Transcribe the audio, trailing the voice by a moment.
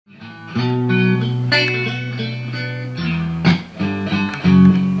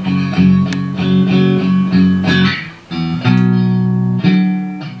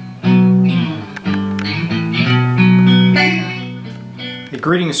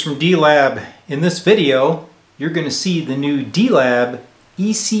Greetings from D-Lab. In this video, you're going to see the new D-Lab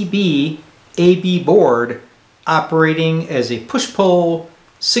ECB-AB board operating as a push-pull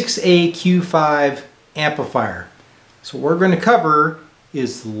 6AQ5 amplifier. So what we're going to cover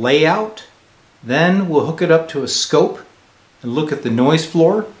is the layout, then we'll hook it up to a scope and look at the noise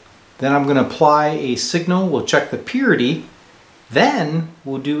floor. Then I'm going to apply a signal, we'll check the purity, then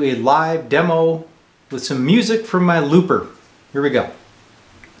we'll do a live demo with some music from my looper. Here we go.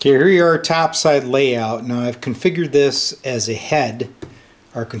 Okay, here you are, topside layout. Now I've configured this as a head.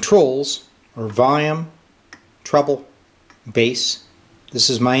 Our controls are volume, treble, bass. This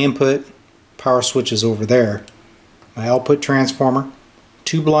is my input. Power switch is over there. My output transformer,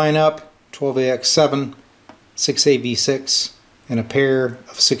 tube line up, 12AX7, 6AV6, and a pair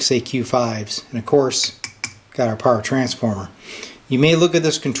of 6AQ5s. And of course, got our power transformer. You may look at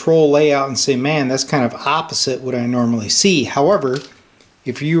this control layout and say, man, that's kind of opposite what I normally see. However,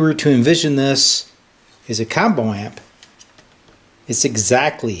 if you were to envision this as a combo amp, it's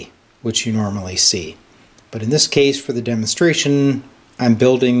exactly what you normally see. But in this case, for the demonstration, I'm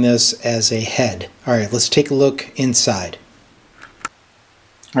building this as a head. Alright, let's take a look inside.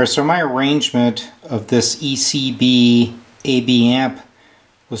 Alright, so my arrangement of this ECB-AB amp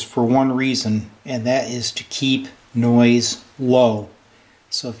was for one reason, and that is to keep noise low.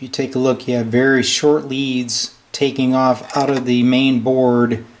 So if you take a look, you have very short leads taking off out of the main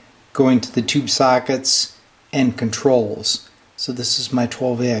board, going to the tube sockets and controls. So this is my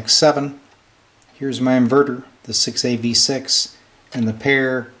 12AX7. Here's my inverter, the 6AV6, and the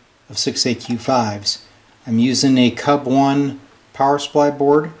pair of 6AQ5s. I'm using a Cub 1 power supply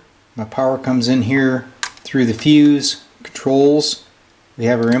board. My power comes in here through the fuse, controls. We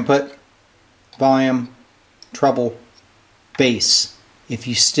have our input, volume, treble, bass. If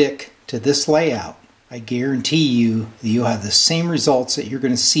you stick to this layout, I guarantee you that you'll have the same results that you're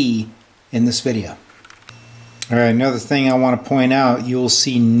going to see in this video. Alright, another thing I want to point out, you'll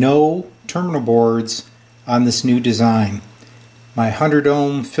see no terminal boards on this new design. My 100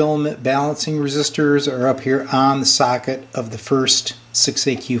 ohm filament balancing resistors are up here on the socket of the first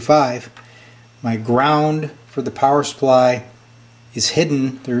 6AQ5. My ground for the power supply is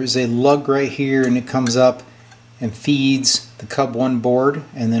hidden. There is a lug right here and it comes up and feeds the Cub 1 board,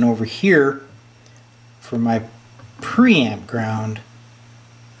 and then over here for my preamp ground,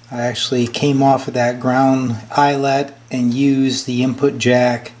 I actually came off of that ground eyelet and used the input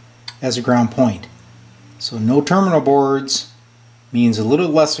jack as a ground point. So no terminal boards means a little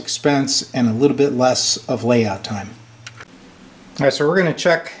less expense and a little bit less of layout time. Alright, so we're going to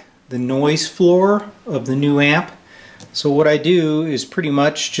check the noise floor of the new amp. So what I do is pretty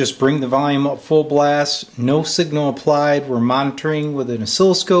much just bring the volume up full blast, no signal applied. We're monitoring with an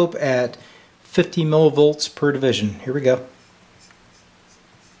oscilloscope at 50 millivolts per division. Here we go.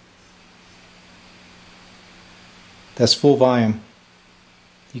 That's full volume.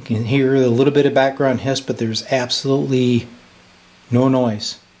 You can hear a little bit of background hiss, but there's absolutely no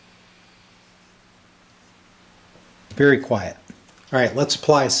noise. Very quiet. Alright, let's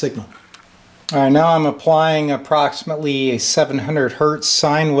apply a signal. Alright, now I'm applying approximately a 700 Hertz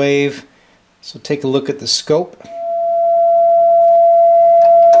sine wave. So take a look at the scope.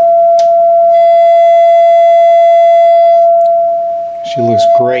 She looks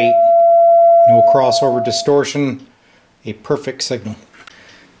great. No crossover distortion. A perfect signal.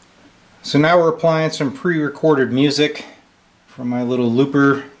 So now we're applying some pre-recorded music from my little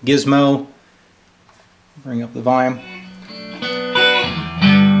looper gizmo. Bring up the volume.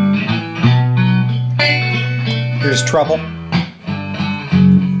 Here's treble.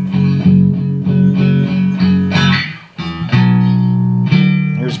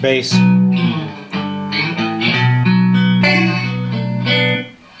 Here's bass.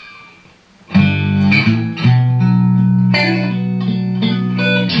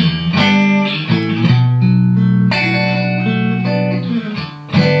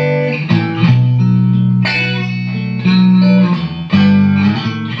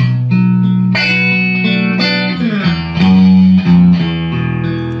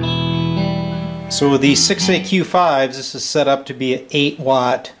 So with these 6AQ5s, this is set up to be an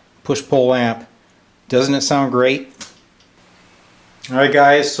 8-watt push-pull amp. Doesn't it sound great? Alright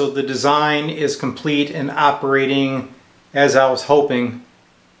guys, so the design is complete and operating as I was hoping.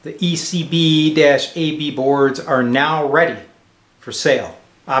 The ECB-AB boards are now ready for sale.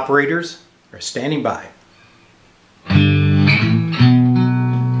 Operators are standing by.